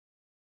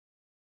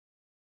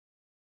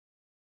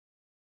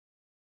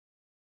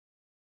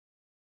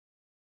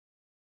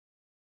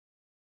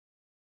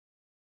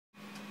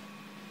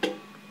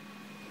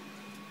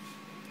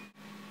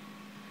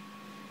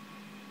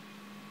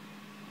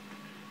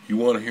You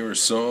want to hear a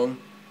song?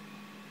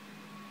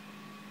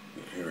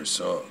 Hear a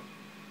song.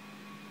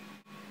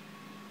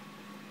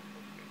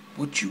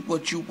 What you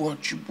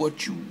want? You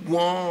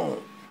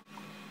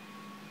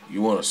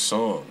want a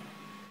song.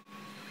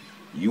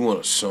 You want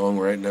a song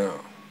right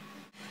now.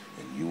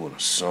 And you want a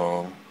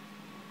song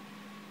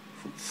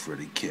from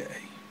Freddie K.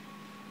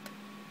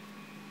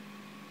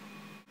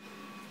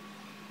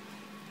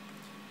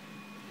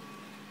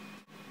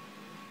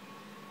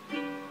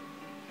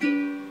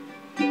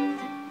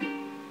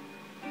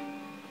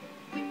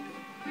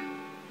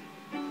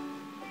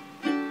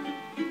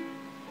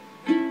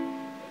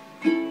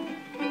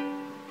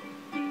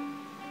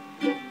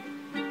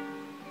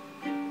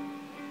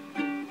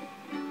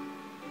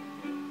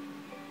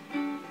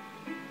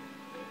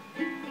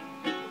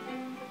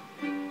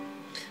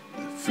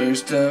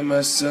 First time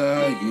I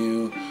saw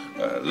you,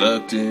 I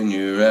looked in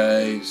your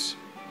eyes,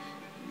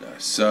 and I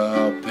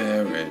saw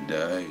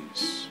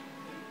paradise.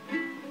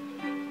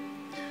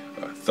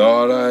 I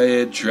thought I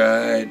had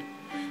tried,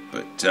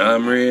 but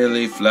time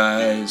really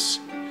flies.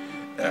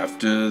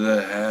 After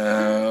the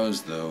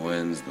hows, the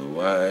winds, the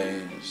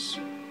whys.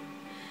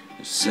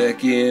 The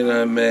second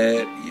I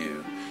met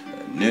you,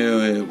 I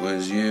knew it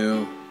was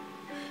you,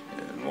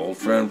 an old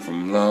friend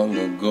from long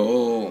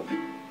ago.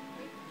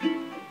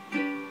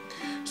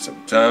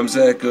 Sometimes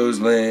echoes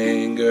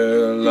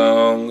linger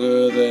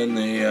longer than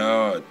they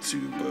ought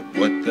to, but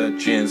what the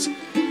chance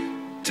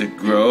to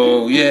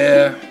grow,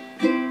 yeah.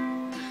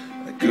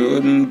 I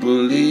couldn't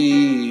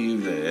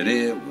believe that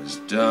it was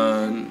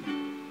done.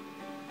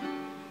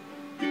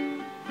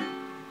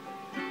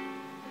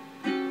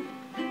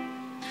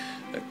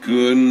 I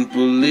couldn't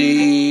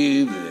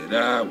believe that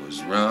I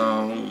was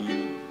wrong.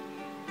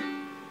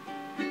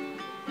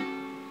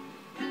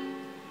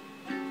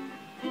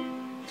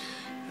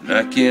 And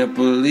I can't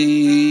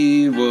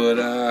believe what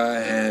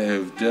I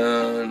have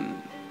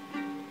done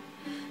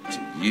to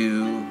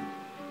you.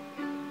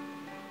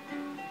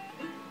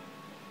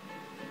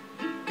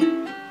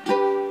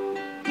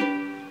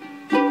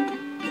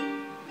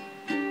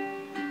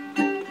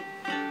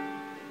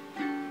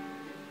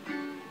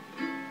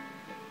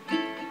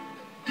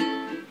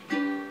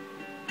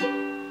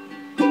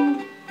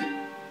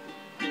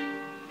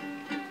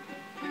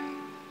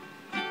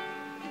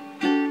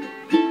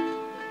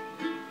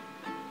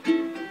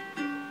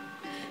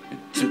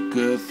 Took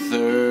a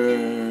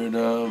third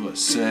of a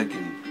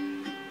second,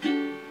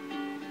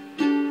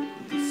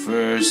 the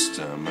first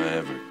time I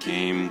ever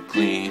came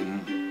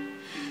clean.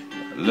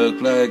 I look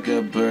like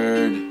a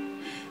bird,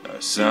 I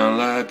sound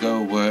like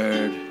a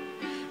word,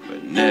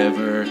 but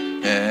never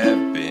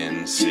have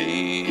been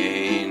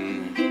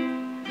seen.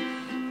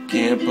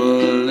 Can't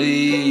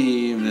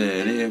believe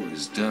that it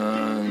was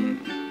done.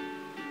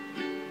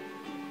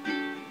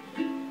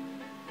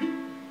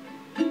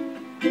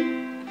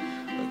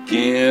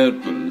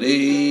 Can't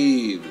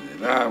believe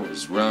that I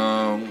was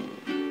wrong.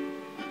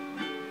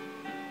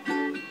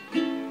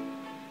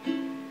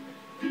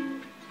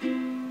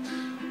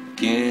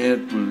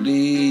 Can't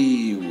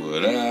believe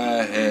what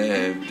I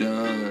have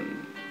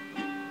done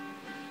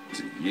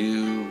to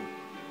you.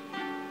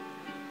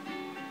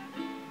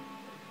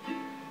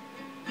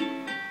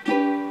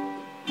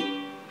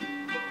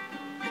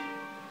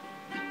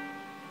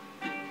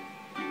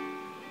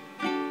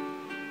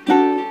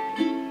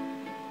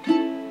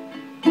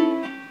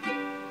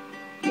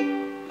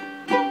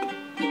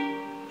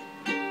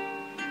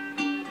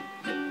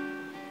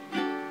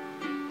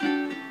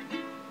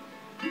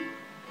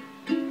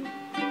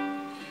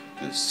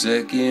 The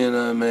second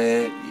I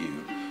met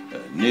you, I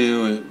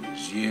knew it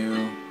was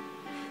you,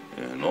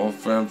 an old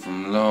friend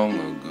from long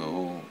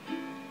ago.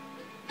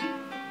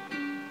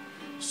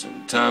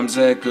 Sometimes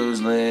echoes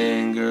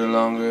linger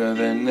longer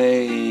than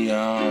they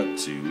ought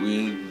to,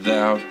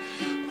 without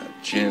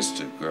a chance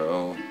to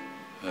grow.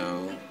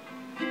 Oh,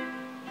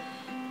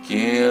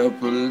 can't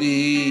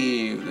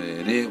believe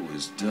that it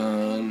was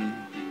done.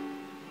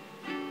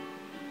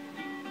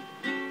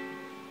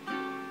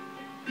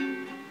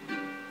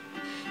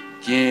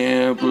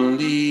 Can't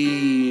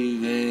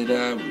believe that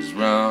I was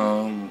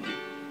wrong.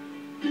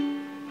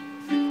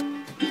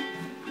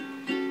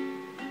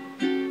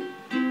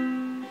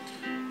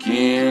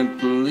 Can't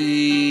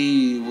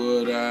believe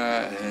what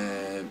I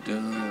have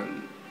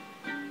done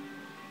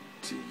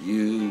to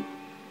you.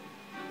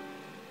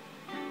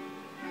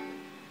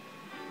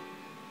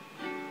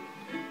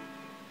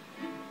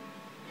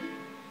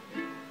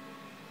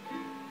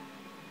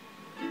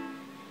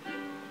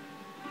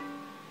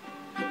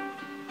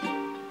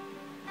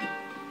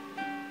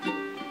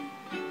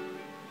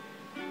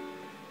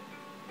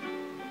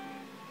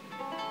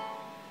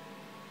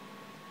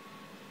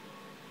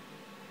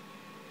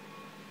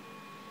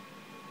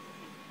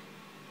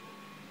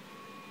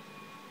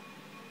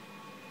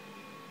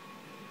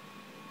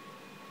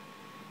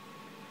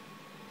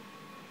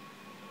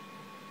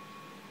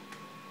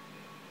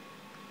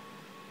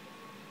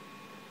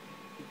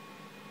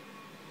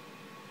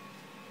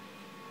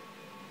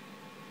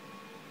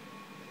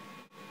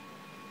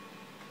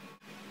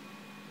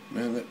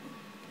 Man,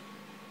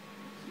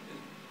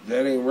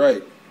 that ain't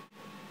right.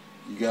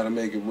 You got to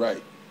make it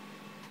right.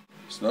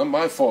 It's not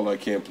my fault I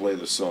can't play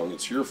the song.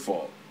 It's your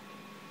fault.